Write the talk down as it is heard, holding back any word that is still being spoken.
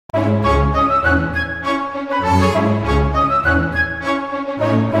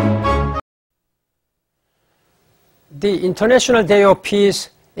The International Day of Peace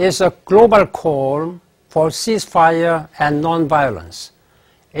is a global call for ceasefire and non-violence.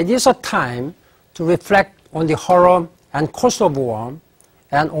 It is a time to reflect on the horror and cost of war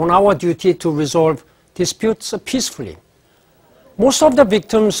and on our duty to resolve disputes peacefully. Most of the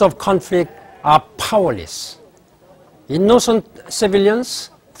victims of conflict are powerless. Innocent civilians,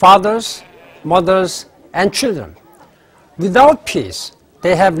 fathers, mothers, and children. Without peace,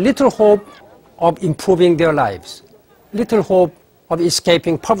 they have little hope of improving their lives, little hope of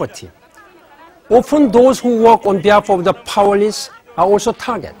escaping poverty. Often those who work on behalf of the powerless are also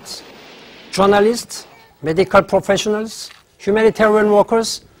targets. Journalists, medical professionals, humanitarian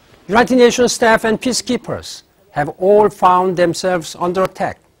workers, United Nations staff and peacekeepers have all found themselves under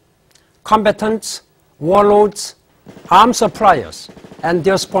attack. Combatants, warlords, arms suppliers, and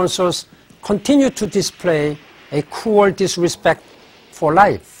their sponsors continue to display a cruel disrespect for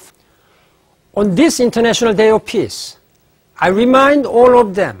life. On this International Day of Peace, I remind all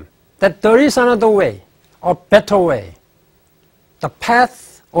of them that there is another way, a better way, the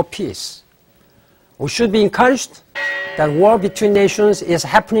path of peace. We should be encouraged that war between nations is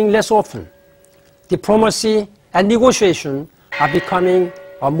happening less often. Diplomacy and negotiation are becoming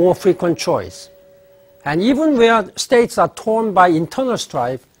a more frequent choice. And even where states are torn by internal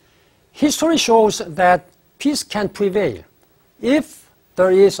strife, history shows that peace can prevail if there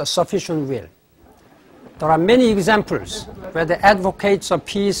is a sufficient will. There are many examples where the advocates of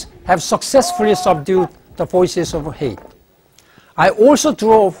peace have successfully subdued the voices of hate. I also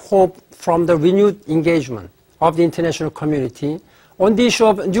draw hope from the renewed engagement of the international community on the issue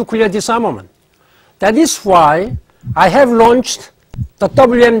of nuclear disarmament. That is why I have launched the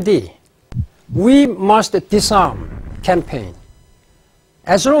WMD, We Must Disarm campaign.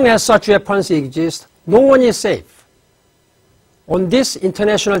 As long as such weapons exist, no one is safe. On this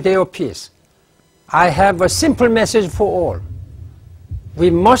International Day of Peace, I have a simple message for all. We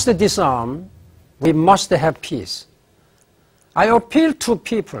must disarm, we must have peace. I appeal to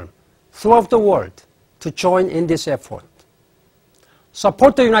people throughout the world to join in this effort.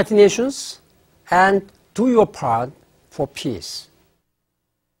 Support the United Nations and do your part for peace.